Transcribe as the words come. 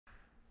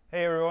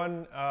Hey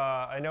everyone,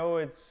 I know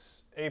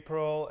it's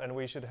April and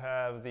we should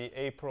have the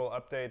April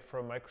update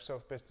from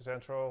Microsoft Business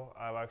Central.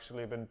 I've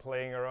actually been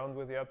playing around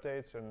with the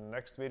updates, and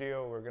next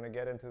video we're going to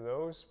get into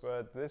those,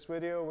 but this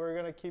video we're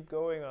going to keep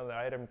going on the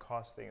item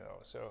costing though.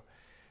 So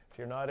if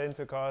you're not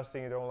into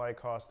costing, you don't like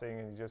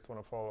costing, and you just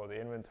want to follow the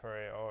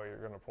inventory, oh, you're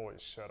going to probably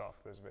shut off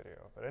this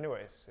video. But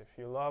anyways, if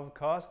you love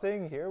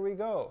costing, here we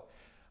go.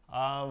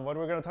 What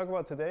we're going to talk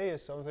about today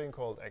is something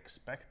called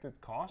expected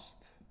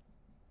cost.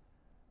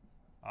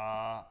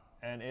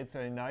 And it's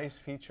a nice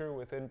feature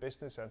within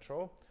Business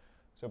Central.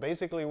 So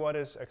basically, what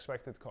is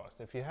expected cost?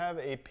 If you have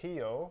a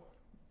PO,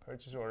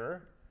 purchase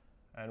order,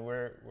 and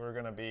we're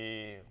going to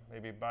be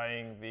maybe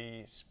buying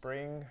the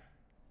spring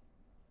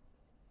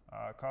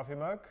coffee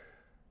mug.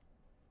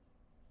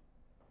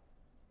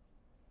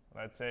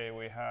 Let's say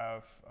we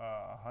have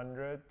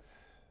 100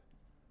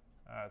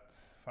 at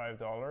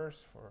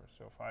 $5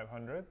 so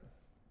 500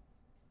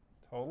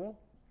 total.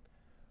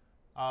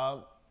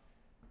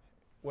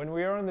 When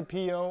we are on the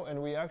PO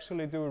and we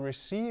actually do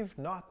receive,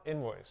 not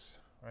invoice,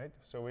 right?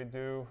 So we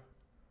do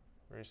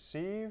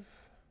receive,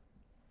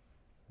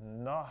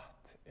 not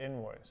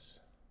invoice.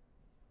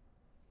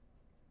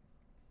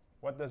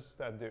 What does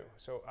that do?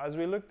 So as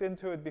we looked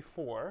into it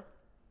before,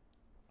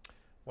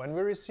 when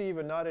we receive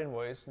a not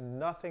invoice,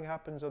 nothing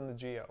happens on the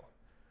GL.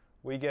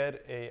 We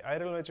get a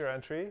idle ledger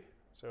entry,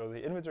 so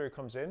the inventory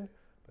comes in,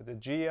 but the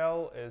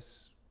GL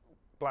is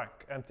blank,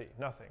 empty,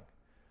 nothing.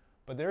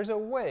 But there's a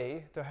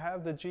way to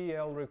have the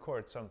GL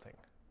record something.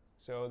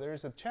 So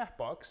there's a chat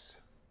box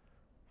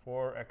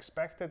for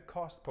expected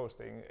cost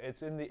posting.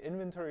 It's in the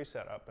inventory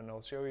setup, and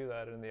I'll show you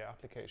that in the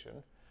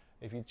application.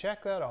 If you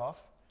check that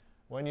off,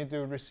 when you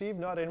do receive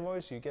not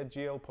invoice, you get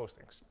GL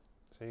postings.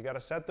 So you got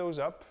to set those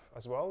up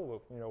as well,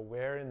 with,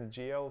 where in the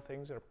GL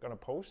things are going to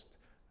post,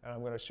 and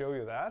I'm going to show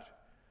you that.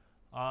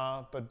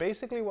 But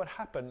basically what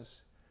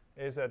happens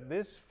is that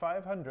this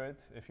 500,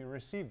 if you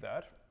receive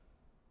that,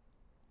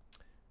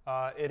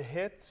 it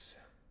hits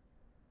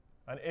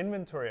an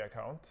inventory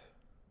account,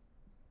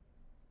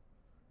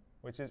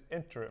 which is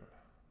interim,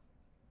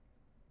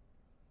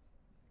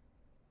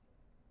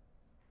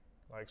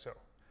 like so.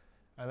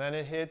 And then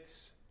it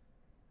hits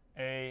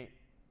a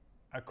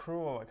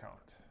accrual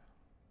account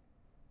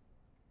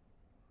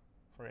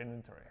for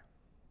inventory.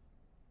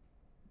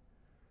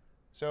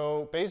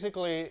 So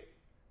basically,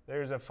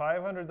 there's a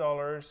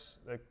 $500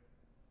 that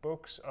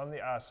books on the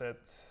asset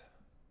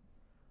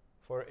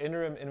for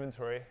interim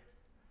inventory,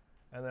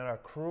 and then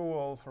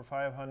accrual for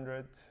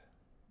 500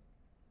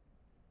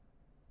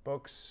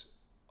 books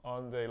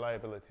on the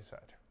liability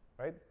side,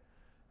 right?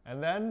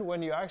 And then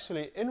when you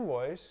actually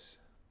invoice,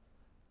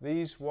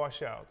 these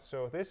wash out.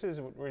 So this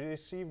is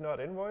receive not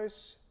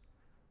invoice,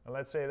 and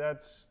let's say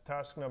that's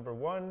task number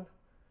 1.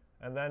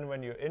 And then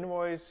when you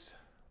invoice,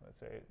 let's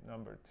say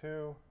number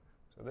 2.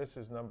 So this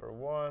is number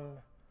 1,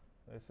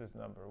 this is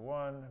number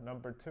 1,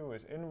 number 2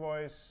 is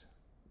invoice.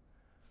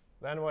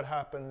 Then what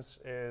happens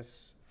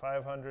is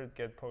 500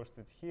 get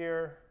posted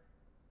here.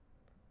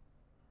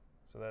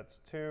 So that's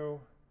 2,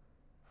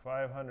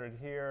 500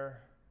 here,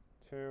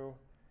 2.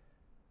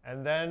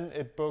 And then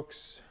it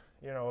books,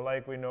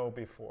 like we know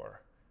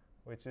before,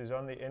 which is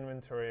on the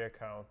inventory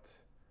account,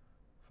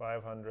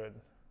 500,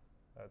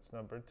 that's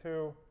number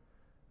 2.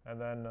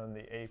 And then on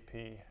the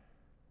AP,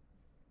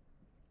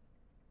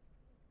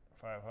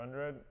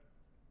 500,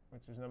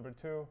 which is number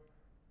 2.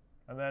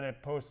 And then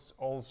it posts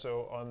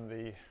also on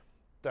the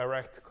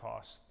direct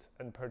cost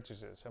and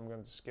purchases. I'm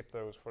going to skip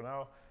those for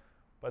now.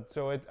 But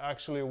so it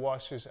actually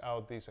washes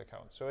out these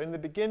accounts. So in the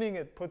beginning,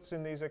 it puts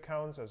in these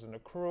accounts as an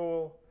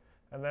accrual,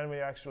 and then we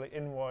actually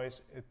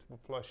invoice, it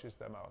flushes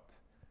them out.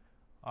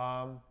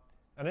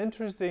 An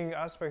interesting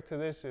aspect to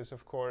this is,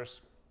 of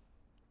course,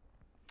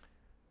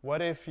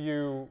 what if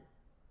you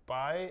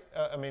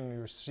you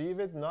receive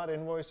it, not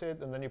invoice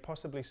it, and then you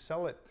possibly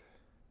sell it?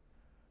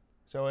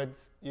 So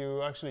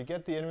you actually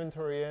get the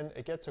inventory in,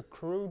 it gets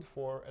accrued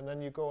for, and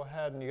then you go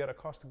ahead and you get a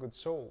cost of goods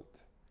sold.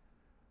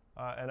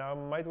 And I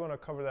might want to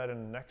cover that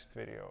in the next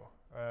video.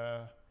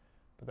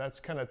 But that's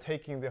kind of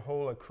taking the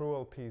whole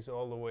accrual piece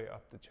all the way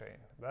up the chain.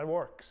 That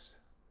works.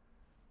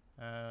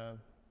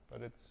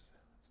 But it's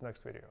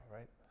next video,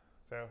 right?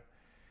 So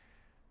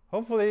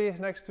hopefully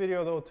next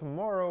video though,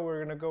 tomorrow we're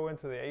going to go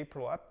into the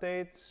April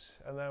updates,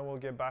 and then we'll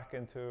get back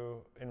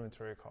into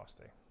inventory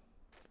costing.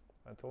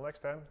 Until next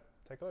time,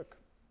 take a look.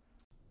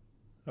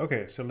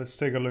 Okay, so let's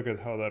take a look at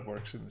how that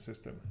works in the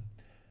system.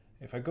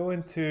 If I go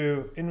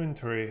into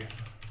inventory,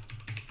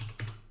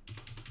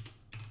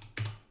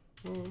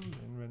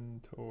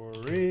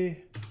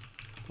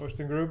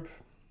 posting group,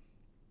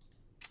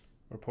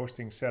 or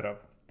posting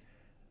setup,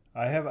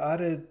 I have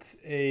added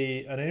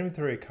an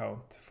inventory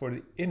account for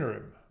the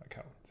interim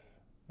account,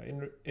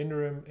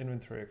 interim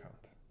inventory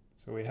account.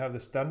 So we have the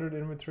standard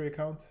inventory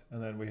account,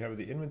 and then we have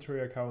the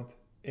inventory account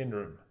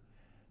interim.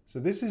 So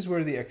this is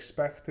where the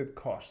expected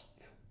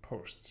cost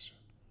posts.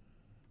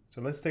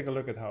 So let's take a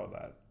look at how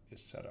that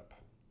is set up.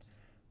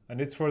 And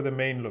it's for the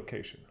main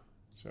location.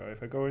 So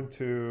if I go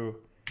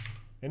into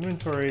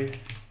inventory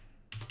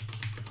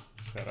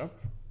setup,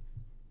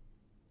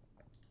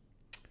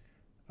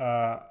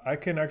 I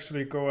can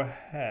actually go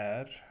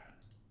ahead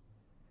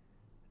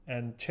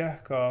and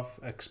check off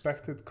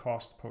expected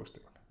cost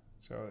posting.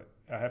 So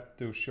I have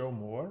to do show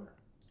more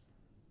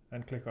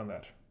and click on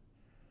that.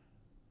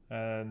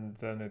 And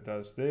then it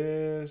does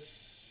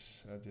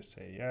this. I'll just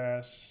say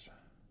yes.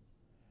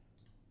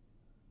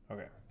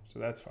 Okay, so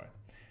that's fine.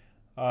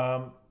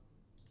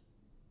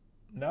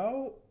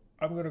 Now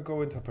I'm going to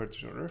go into a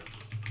purchase order.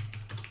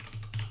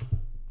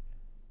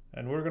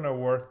 And we're going to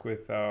work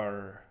with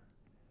our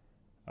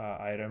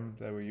item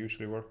that we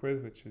usually work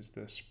with, which is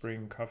the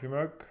spring coffee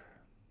mug.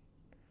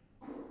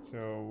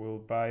 So we'll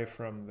buy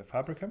from the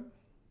Fabricam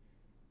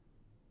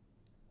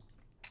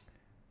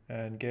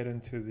and get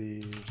into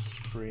the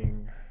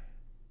spring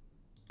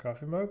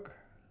coffee mug,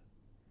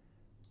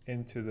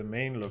 into the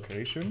main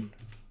location.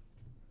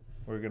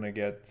 We're gonna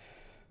get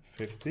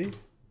 50.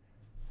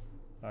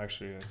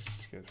 Actually,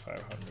 let's get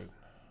 500.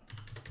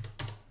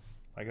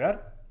 Like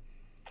that.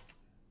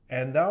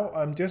 And now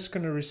I'm just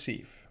gonna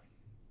receive.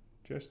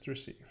 Just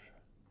receive.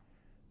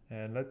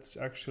 And let's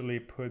actually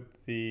put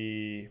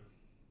the,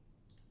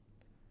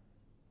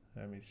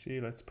 let me see,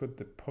 let's put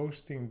the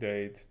posting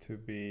date to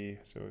be,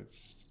 so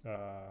it's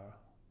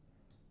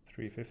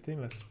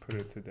 3/15. Let's put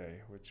it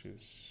today, which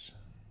is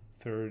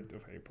 3rd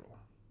of April.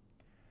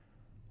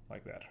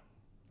 Like that.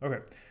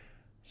 Okay,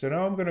 so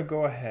now I'm going to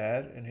go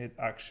ahead and hit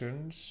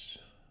actions,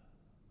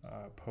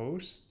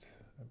 post,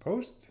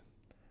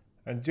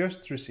 and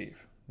just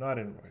receive, not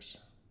invoice.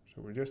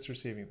 So we're just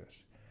receiving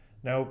this.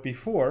 Now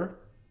before,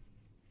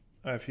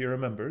 if you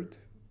remembered,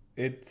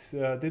 it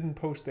didn't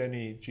post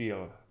any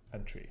GL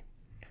entry.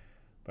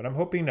 But I'm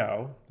hoping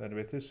now that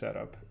with this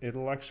setup,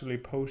 it'll actually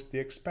post the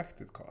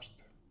expected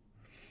cost.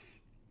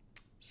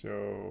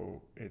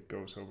 So it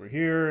goes over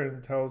here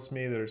and tells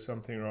me there's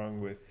something wrong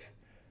with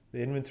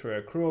the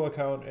inventory accrual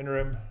account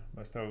interim,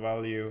 must have a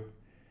value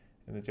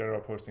in the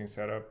general posting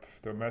setup,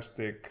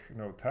 domestic,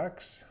 no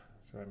tax.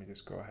 So let me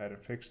just go ahead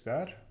and fix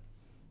that.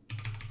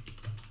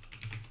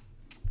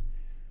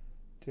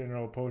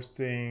 General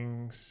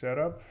posting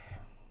setup.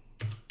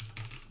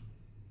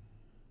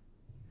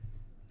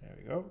 There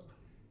we go.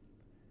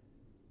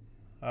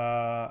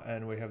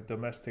 And we have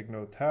domestic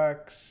no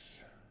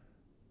tax,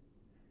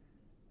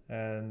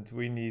 and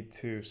we need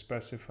to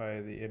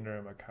specify the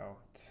interim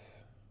account.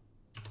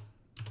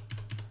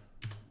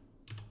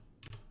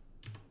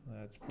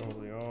 That's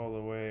probably all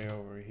the way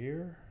over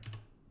here.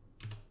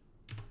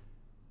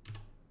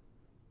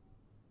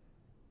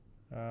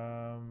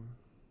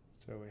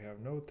 So we have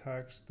no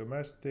tax,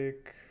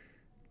 domestic,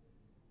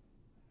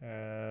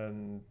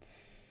 and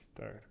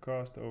direct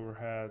cost,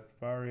 overhead,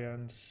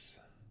 variance.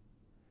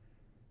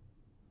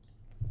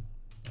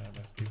 I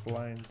must be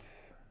blind.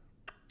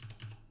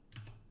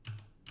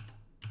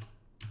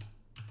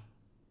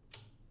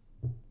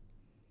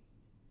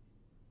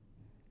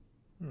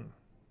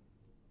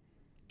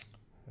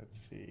 Let's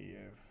see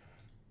if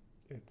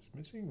it's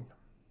missing.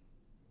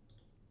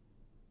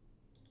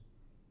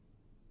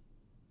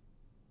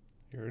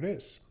 Here it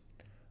is.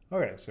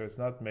 Okay, so it's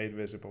not made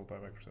visible by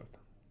Microsoft.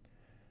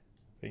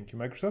 Thank you,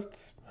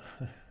 Microsoft.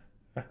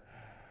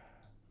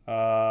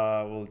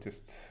 We'll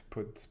just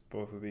put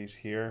both of these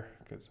here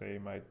because they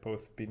might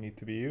both need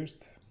to be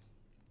used.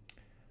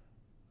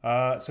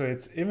 So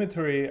it's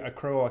inventory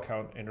accrual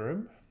account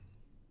interim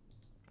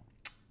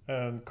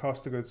and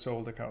cost of goods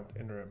sold account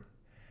interim.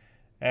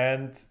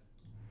 And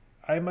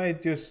I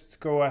might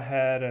just go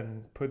ahead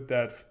and put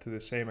that to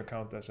the same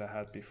account as I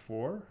had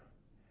before.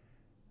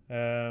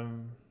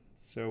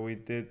 So we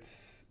did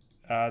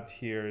add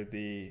here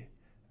the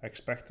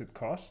expected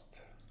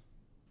cost.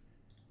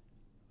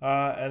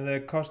 And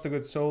the cost of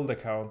goods sold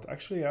account,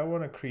 actually I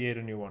want to create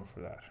a new one for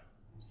that.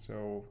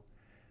 So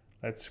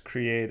let's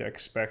create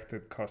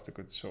expected cost of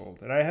goods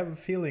sold. And I have a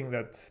feeling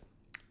that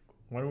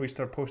when we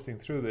start posting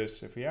through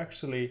this, if we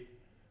actually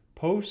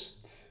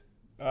post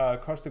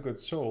cost of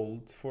goods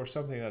sold for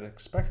something that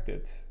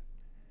expected,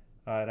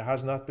 that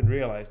has not been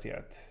realized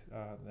yet,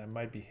 that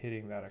might be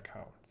hitting that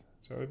account.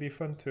 So it'd be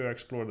fun to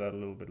explore that a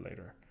little bit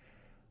later.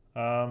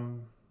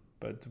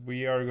 But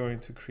we are going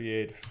to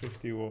create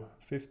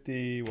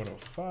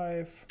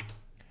 50,105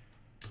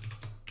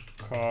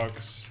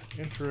 COGS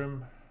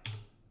interim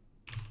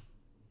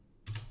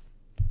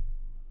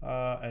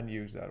and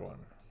use that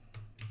one.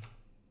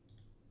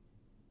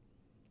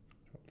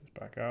 So I'll just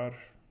back out.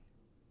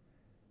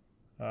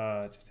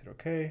 Just hit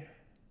OK,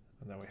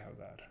 and then we have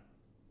that.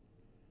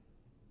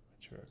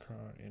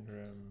 Account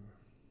interim.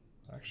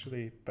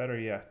 Actually, better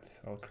yet,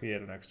 I'll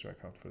create an extra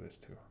account for this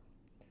too.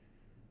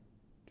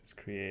 Just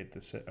create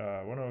this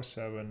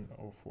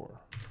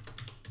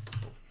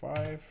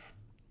 107.04.05.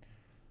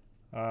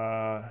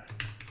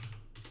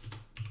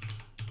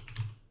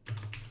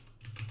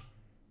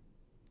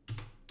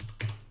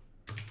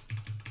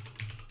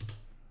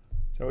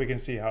 So we can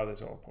see how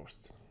this all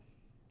posts.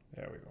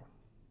 There we go.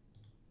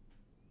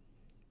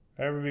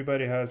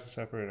 Everybody has a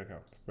separate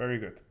account. Very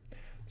good.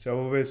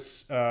 So with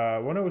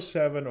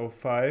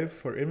 107.05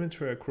 for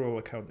inventory accrual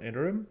account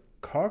interim,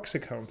 COGS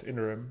account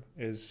interim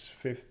is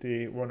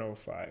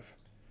 50,105.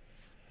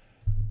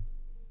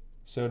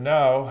 So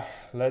now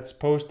let's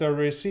post our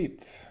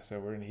receipt. So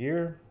we're in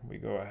here, we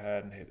go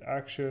ahead and hit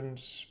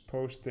actions,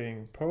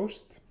 posting,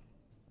 post,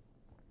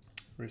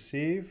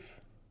 receive,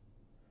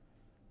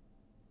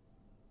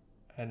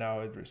 and now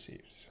it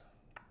receives.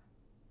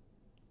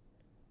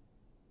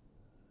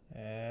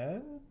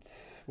 And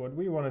what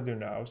we want to do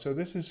now, so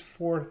this is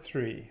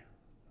 4/3,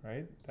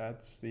 right?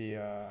 That's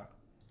the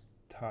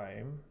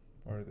time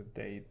or the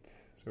date.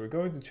 So we're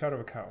going to chart of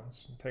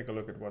accounts and take a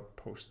look at what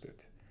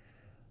posted.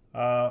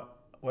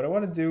 What I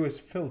want to do is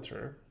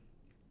filter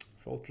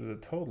the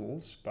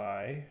totals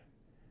by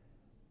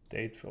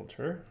date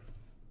filter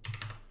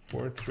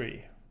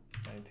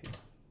 4/3/19.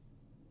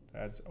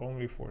 That's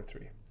only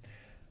 4/3.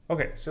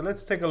 Okay, so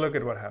let's take a look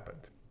at what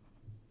happened.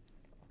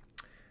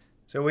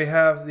 So we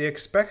have the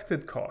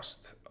expected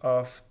cost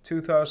of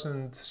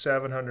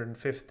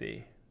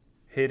 2,750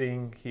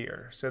 hitting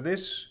here. So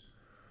this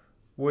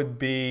would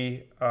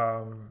be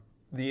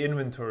the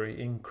inventory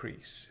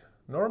increase.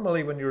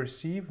 Normally when you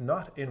receive,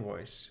 not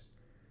invoice,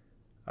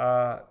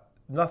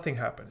 nothing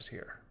happens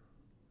here.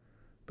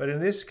 But in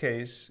this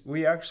case,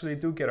 we actually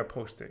do get a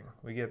posting.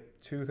 We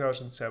get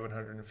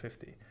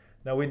 2,750.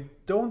 Now we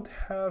don't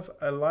have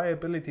a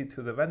liability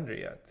to the vendor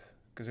yet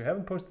because we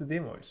haven't posted the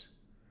invoice.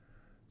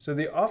 So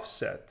the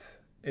offset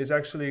is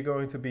actually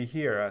going to be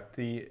here at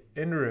the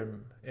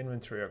interim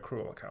inventory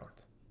accrual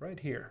account, right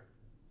here.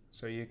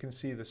 So you can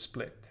see the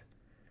split.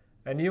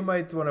 And you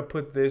might want to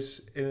put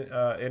this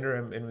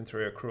interim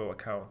inventory accrual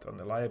account on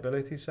the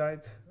liability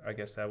side. I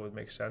guess that would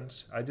make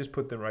sense. I just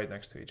put them right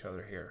next to each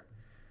other here.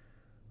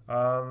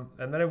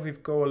 And then if we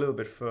go a little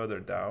bit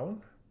further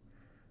down,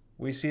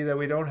 we see that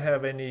we don't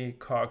have any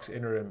COGS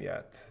interim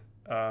yet.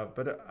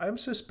 But I'm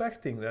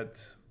suspecting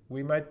that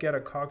we might get a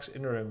COGS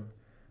interim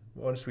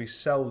once we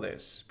sell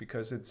this,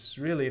 because it's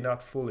really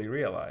not fully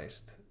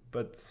realized.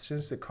 But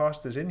since the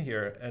cost is in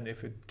here, and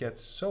if it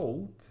gets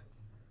sold,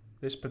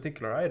 this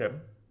particular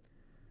item,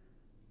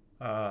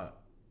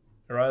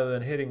 rather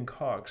than hitting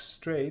COGS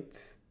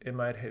straight, it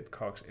might hit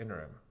COGS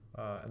interim.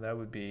 And that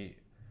would be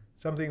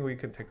something we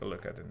can take a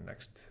look at in the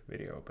next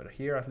video. But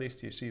here at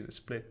least you see the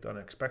split on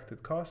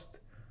expected cost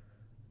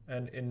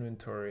and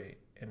inventory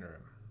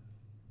interim.